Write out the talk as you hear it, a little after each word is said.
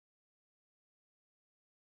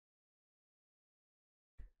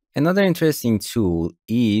Another interesting tool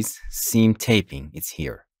is seam taping. It's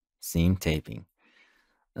here, seam taping.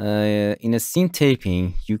 In a seam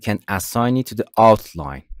taping, you can assign it to the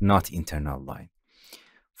outline, not internal line.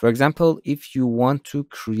 For example, if you want to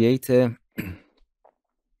create a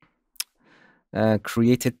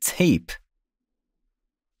tape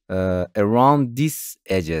around these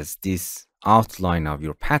edges, this outline of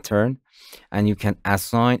your pattern, and you can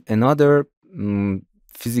assign another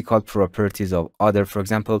physical properties of other. For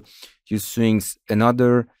example, you swing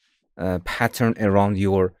another pattern around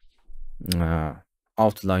your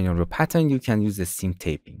outline of your pattern, you can use the seam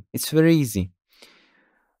taping. It's very easy.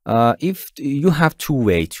 If you have two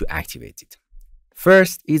ways to activate it.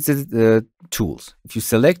 First is the tools. If you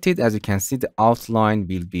select it, as you can see, the outline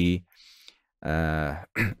will be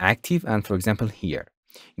active. And for example, here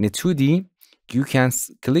in a 2D, you can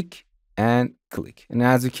click and click. And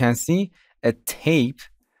as you can see, a tape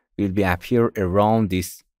will be appear around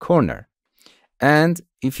this corner. And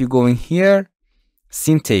if you go in here,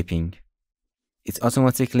 seam taping, it's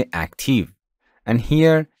automatically active. And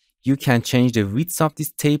here you can change the width of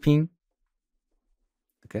this taping.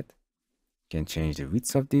 Look at, you can change the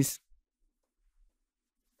width of this.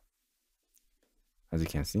 As you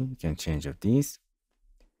can see, you can change of this.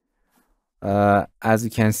 As you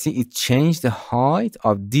can see, it changed the height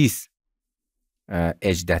of this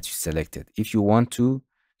edge that you selected. If you want to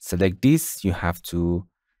select this, you have to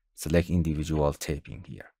select individual taping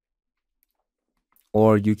here.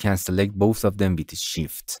 Or you can select both of them with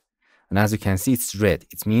shift. And as you can see, it's red.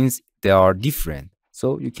 It means they are different.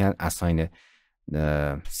 So you can assign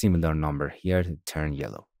a similar number here to turn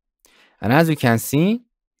yellow. And as you can see,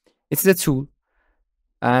 it's the tool.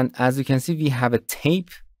 And as you can see, we have a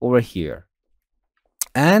tape over here.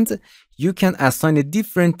 And you can assign a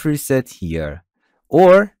different preset here.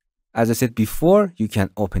 Or, as I said before, you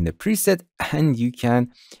can open the preset and you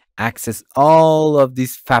can access all of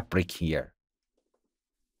this fabric here.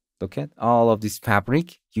 Look at all of this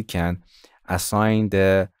fabric. You can assign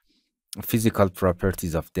the physical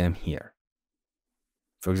properties of them here.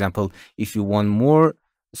 For example, if you want more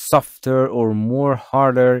softer or more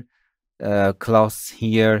harder cloths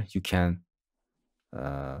here, you can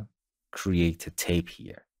create a tape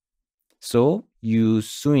here. So you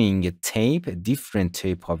swing a tape, a different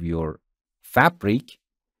tape of your fabric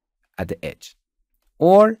at the edge.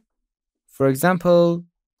 Or, for example,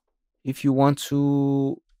 if you want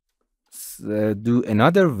to do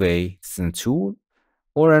another way, it's a tool.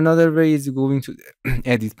 Or another way is going to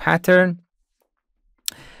edit pattern.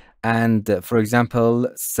 And for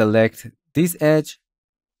example, select this edge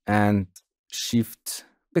and shift,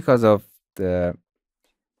 because of the,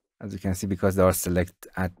 as you can see, because they are select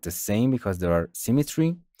at the same, because there are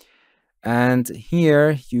symmetry. And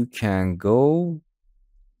here you can go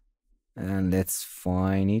and let's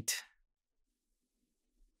find it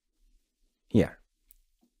here.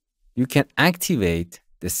 You can activate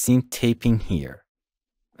the seam taping here.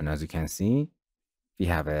 And as you can see, we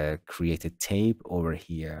have a created tape over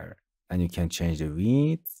here, and you can change the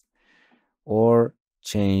width or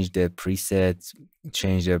change the presets,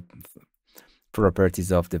 change the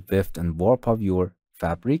properties of the weft and warp of your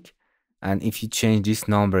fabric. And if you change this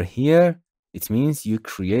number here, it means you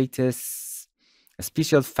create a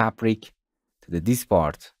special fabric to this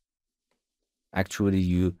part. Actually,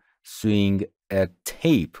 you swing a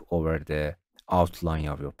tape over the outline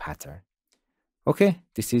of your pattern. Okay,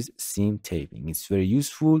 this is seam taping. It's very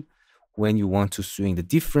useful when you want to swing the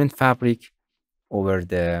different fabric over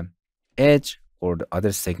the edge or the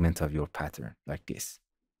other segment of your pattern, like this.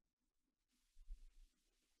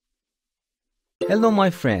 Hello, my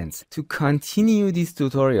friends. To continue these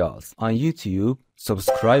tutorials on YouTube,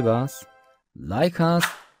 subscribe us, like us,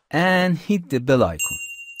 and hit the bell icon.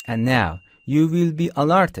 And now you will be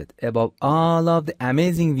alerted about all of the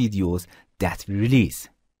amazing videos that we release.